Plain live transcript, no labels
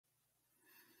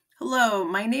Hello,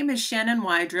 my name is Shannon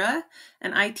Wydra,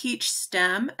 and I teach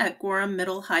STEM at Gorham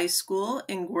Middle High School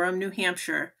in Gorham, New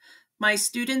Hampshire. My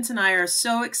students and I are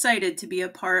so excited to be a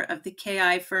part of the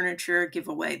KI Furniture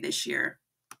giveaway this year.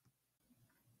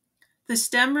 The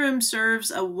STEM room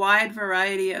serves a wide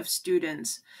variety of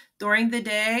students. During the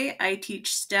day, I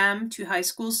teach STEM to high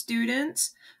school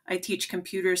students. I teach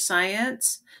computer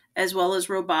science as well as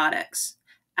robotics.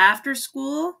 After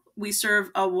school, we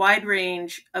serve a wide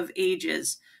range of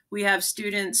ages. We have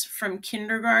students from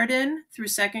kindergarten through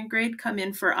second grade come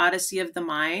in for Odyssey of the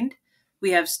Mind.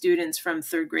 We have students from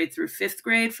third grade through fifth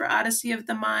grade for Odyssey of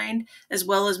the Mind, as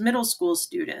well as middle school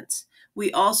students.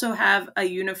 We also have a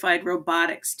unified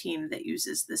robotics team that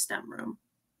uses the STEM room.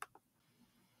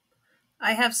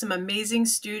 I have some amazing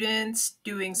students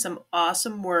doing some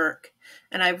awesome work,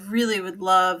 and I really would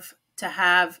love to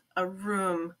have a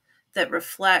room that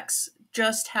reflects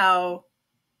just how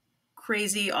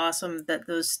crazy awesome that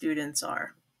those students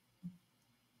are.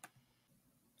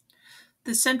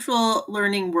 The central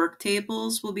learning work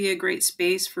tables will be a great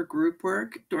space for group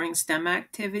work during STEM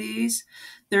activities.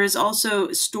 There is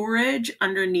also storage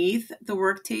underneath the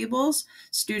work tables.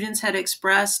 Students had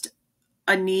expressed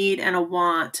a need and a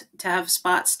want to have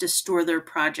spots to store their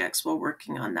projects while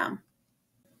working on them.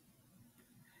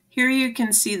 Here you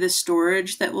can see the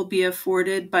storage that will be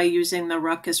afforded by using the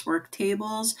Ruckus work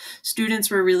tables. Students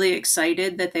were really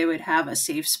excited that they would have a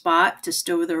safe spot to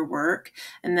stow their work,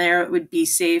 and there it would be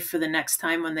safe for the next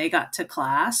time when they got to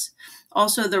class.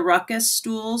 Also, the Ruckus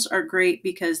stools are great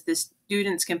because the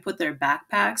students can put their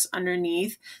backpacks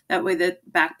underneath. That way the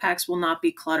backpacks will not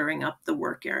be cluttering up the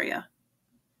work area.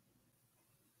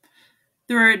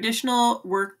 There are additional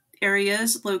work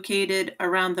areas located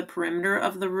around the perimeter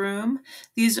of the room.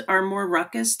 These are more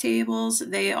Ruckus tables.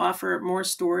 They offer more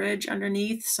storage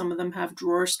underneath. Some of them have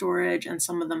drawer storage and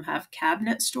some of them have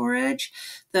cabinet storage.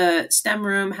 The STEM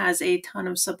room has a ton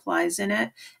of supplies in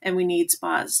it, and we need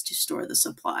spots to store the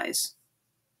supplies.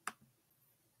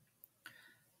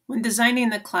 When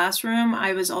designing the classroom,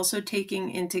 I was also taking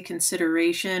into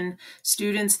consideration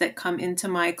students that come into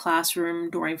my classroom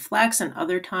during flex and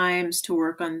other times to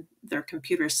work on their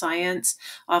computer science.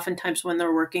 Oftentimes when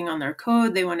they're working on their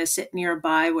code, they want to sit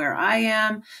nearby where I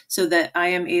am so that I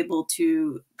am able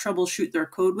to troubleshoot their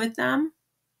code with them.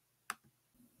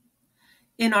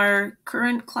 In our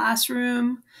current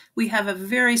classroom, we have a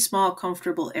very small,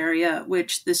 comfortable area,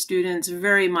 which the students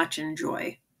very much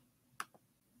enjoy.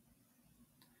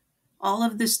 All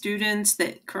of the students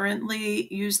that currently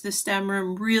use the STEM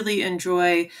room really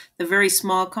enjoy the very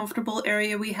small, comfortable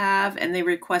area we have, and they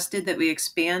requested that we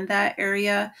expand that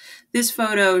area. This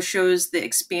photo shows the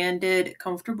expanded,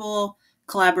 comfortable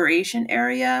collaboration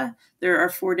area. There are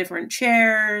 4 different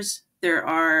chairs. There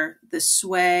are the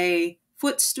sway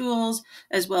footstools,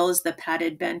 as well as the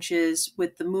padded benches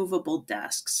with the movable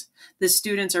desks. The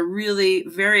students are really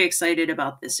very excited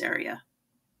about this area.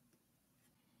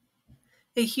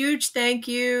 A huge thank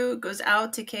you goes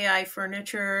out to KI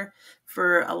Furniture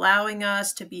for allowing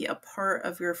us to be a part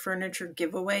of your furniture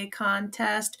giveaway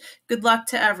contest. Good luck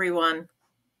to everyone.